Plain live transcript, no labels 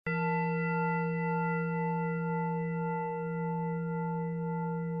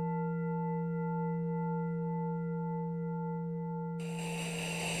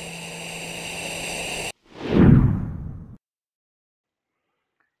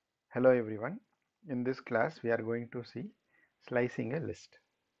Hello everyone. In this class we are going to see slicing a list.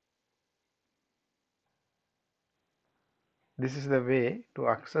 This is the way to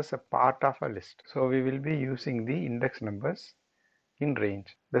access a part of a list. So we will be using the index numbers in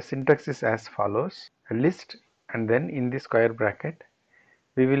range. The syntax is as follows: a list, and then in the square bracket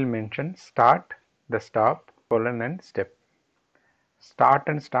we will mention start, the stop, colon and step. Start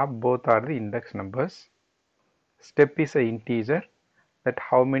and stop both are the index numbers. Step is an integer, that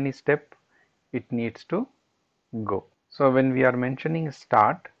how many steps it needs to go. So when we are mentioning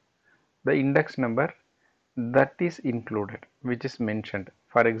start, the index number that is included, which is mentioned.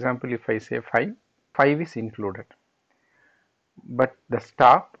 For example, if I say 5, 5 is included, but the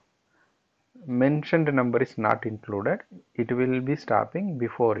stop mentioned number is not included. It will be stopping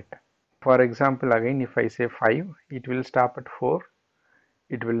before it. For example, again if I say 5, it will stop at 4.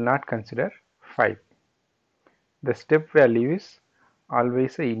 It will not consider 5. The step value is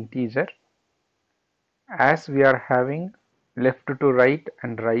always an integer. As we are having left to right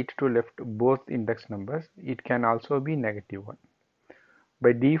and right to left both index numbers, it can also be -1.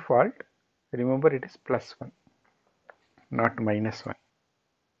 By default, remember it is +1, not -1.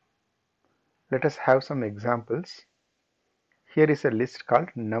 Let us have some examples. Here is a list called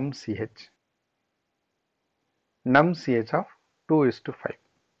numch. Numch of 2:5.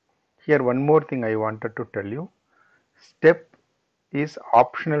 Here one more thing I wanted to tell you. Step is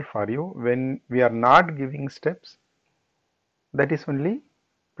optional for you. When we are not giving steps, that is only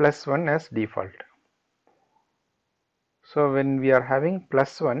 +1 as default. So when we are having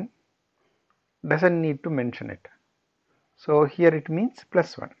 +1, doesn't need to mention it. So here it means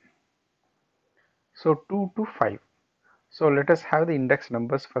 +1. So 2 to 5. So let us have the index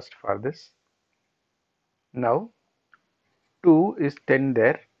numbers first for this. Now 2 is 10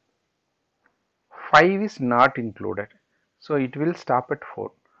 there, 5 is not included, so it will stop at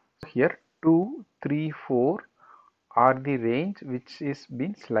 4. Here 2, 3, 4 are the range which is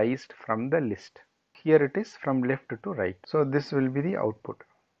been sliced from the list. Here it is from left to right, so this will be the output.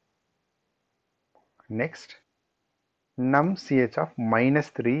 Next, numch of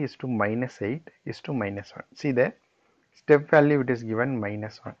 -3 is to -8 is to -1. See there, step value it is given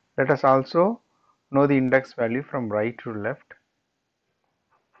 -1. Let us also know the index value from right to left.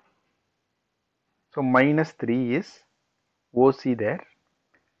 So -3 is OC there,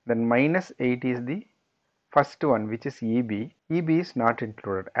 then -8 is the first one, which is EB. EB is not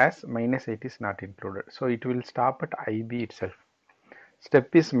included as -8 is not included, so it will stop at IB itself.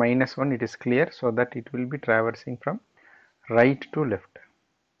 Step is -1, it is clear, so that it will be traversing from right to left.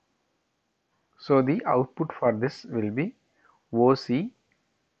 So the output for this will be OC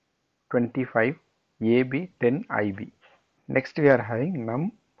 25, AB 10, IB. Next we are having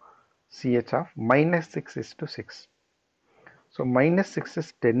num ch of -6 is to 6. So -6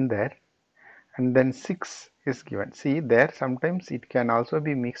 is 10 there, and then 6 is given. See there, sometimes it can also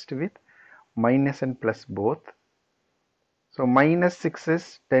be mixed with minus and plus both. So -6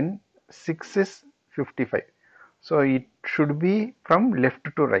 is 10, 6 is 55. So it should be from left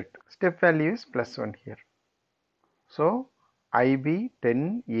to right. Step value is +1 here. So IB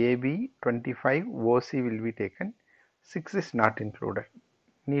 10, AB 25, OC will be taken. 6 is not included.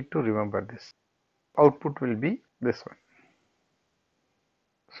 Need to remember this. Output will be this one.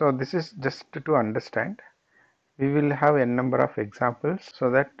 So this is just to understand. We will have a number of examples so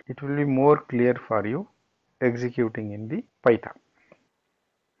that it will be more clear for you executing in the Python.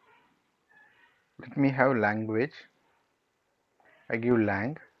 Let me have language. I give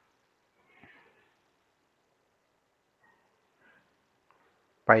lang,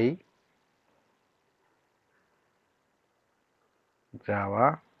 Py,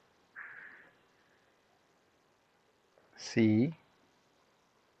 Java, C,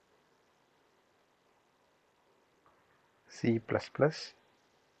 C++,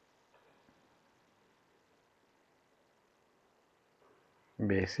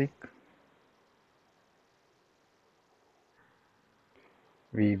 Basic,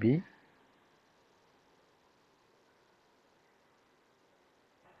 VB,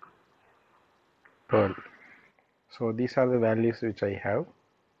 Perl. So these are the values which I have.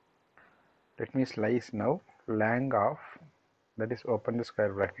 Let me slice now lang of, that is open the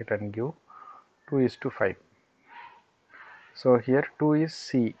square bracket and give 2:5. So here 2 is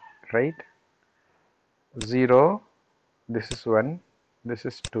C, right? 0, this is 1, this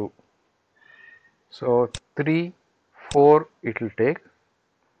is 2. So 3, 4 it will take,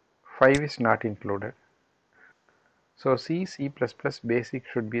 5 is not included. So C, C++ basic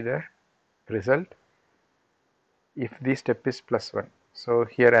should be the result if the step is +1. So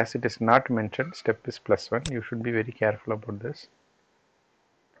here, as it is not mentioned, step is +1. You should be very careful about this.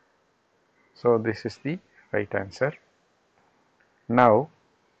 So this is the right answer. Now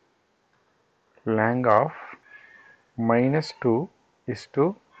lang of -2 is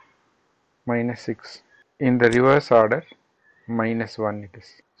to -6. In the reverse order, -1 it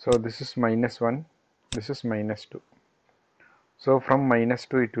is. So this is -1, this is -2. So from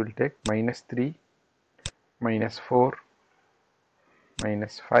 -2 it will take -3, -4,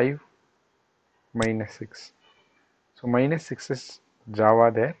 -5, -6. So -6 is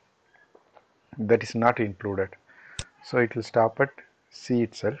Java there, that is not included. So it will stop at C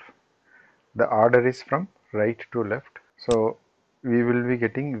itself. The order is from right to left. So we will be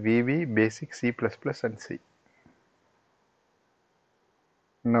getting VB, Basic, C++ and C.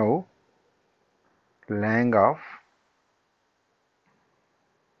 Now lang of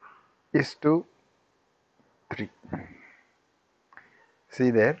is to 3.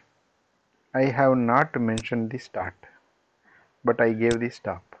 See there, I have not mentioned the start, but I gave the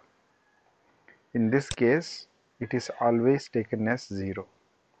stop. In this case, it is always taken as 0.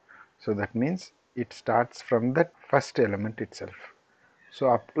 So that means it starts from that first element itself. So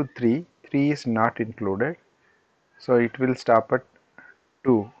up to 3 is not included. So it will stop at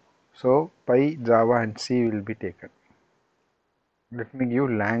 2. So pi, Java and C will be taken. Let me give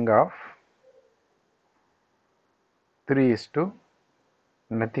lang of 3 is to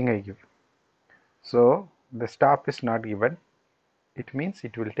nothing I give. So the stop is not given. It means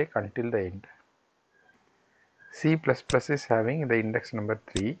it will take until the end. C++ is having the index number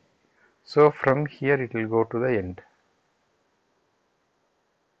 3. So from here it will go to the end.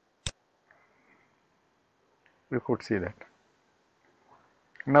 You could see that.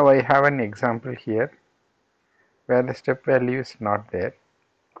 Now I have an example here where the step value is not there,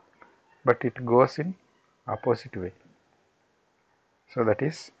 but it goes in opposite way. So that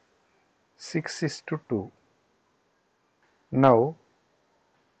is 6 is to 2. Now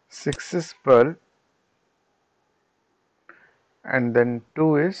 6 is Perl and then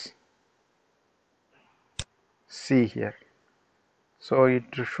 2 is C here. So it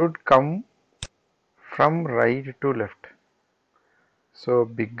should come from right to left. So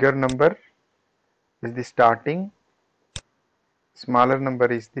bigger number is the starting, smaller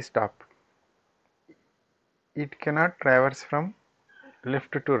number is the stop. It cannot traverse from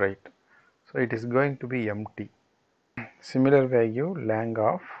left to right. So it is going to be empty. Similar value lang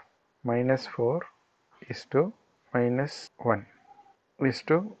of -4 is to -1 is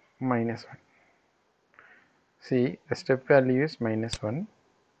to -1. See, the step value is -1.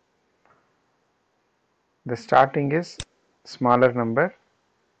 The starting is smaller number,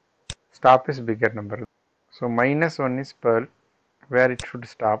 stop is bigger number. So -1 is Perl, where it should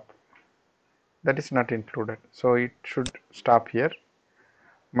stop. That is not included. So it should stop here.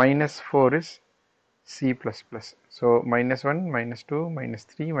 -4 is C++. So -1, -2,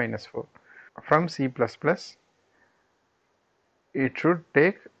 -3, -4. From C++, it should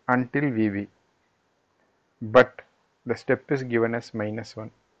take until VB. But the step is given as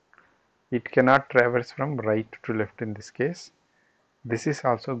 -1. It cannot traverse from right to left in this case. This is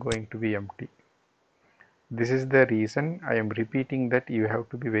also going to be empty. This is the reason I am repeating that you have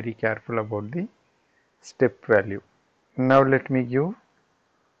to be very careful about the step value. Now let me give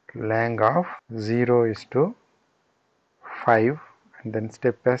lang of 0 is to 5 and then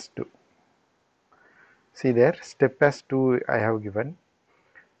step as 2. See there, step as 2 I have given,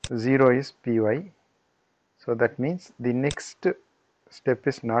 0 is py, so that means the next step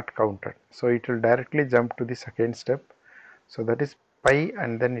is not counted. So it will directly jump to the second step, so that is pi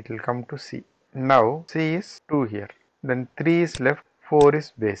and then it will come to C. Now C is 2 here, then 3 is left, 4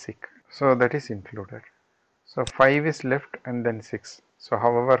 is basic, so that is included. So 5 is left and then 6. So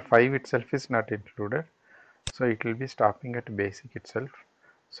however 5 itself is not included, so it will be stopping at basic itself.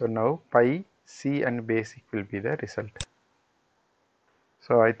 So now pi, C and basic will be the result.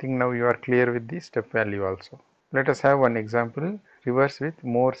 So I think now you are clear with the step value also. Let us have one example, reverse with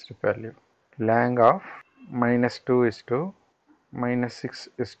more step value. Lang of -2 is to -6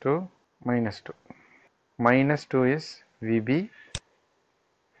 is to -2. -2 is VB.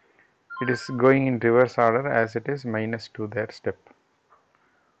 It is going in reverse order as it is -2 there step.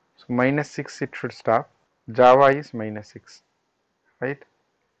 So -6 it should stop. Java is -6, right?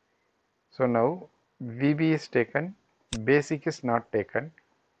 So now VB is taken, basic is not taken.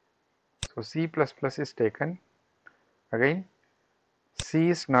 So C++ is taken. Again C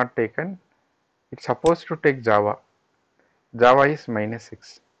is not taken. It's supposed to take Java. Java is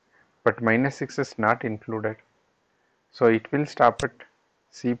 -6, but -6 is not included. So it will stop at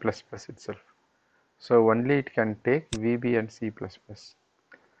C++ itself. So only it can take VB and C++.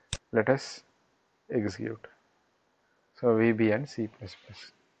 Let us execute. So VB and C++.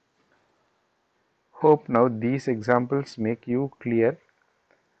 Hope now these examples make you clear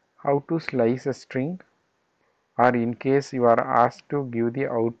how to slice a string, or in case you are asked to give the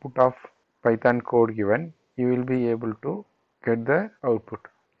output of Python code given, you will be able to get the output.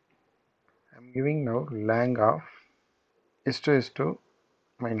 I am giving now lang of is2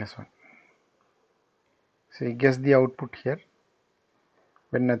 minus 1. So guess the output here.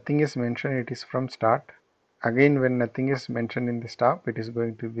 When nothing is mentioned, it is from start. Again, when nothing is mentioned in the stop, it is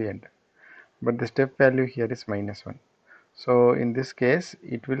going to be end. But the step value here is minus 1. So in this case,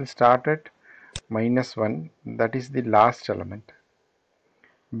 it will start at minus 1, that is the last element,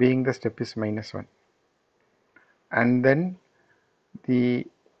 being the step is minus 1. And then the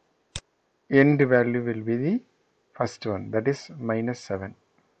end value will be the first one, that is minus 7.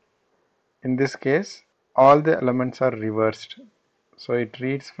 In this case, all the elements are reversed. So it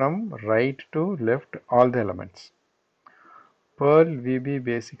reads from right to left all the elements. Perl, VB,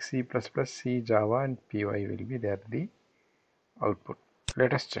 Basic, C++, C, Java and Py will be there the output.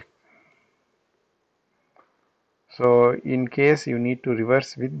 Let us check. So in case you need to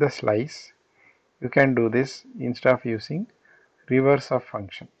reverse with the slice, you can do this instead of using reverse of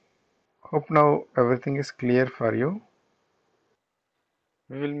function. Hope now everything is clear for you.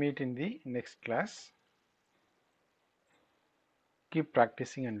 We will meet in the next class. Keep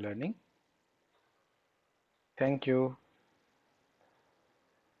practicing and learning. Thank you.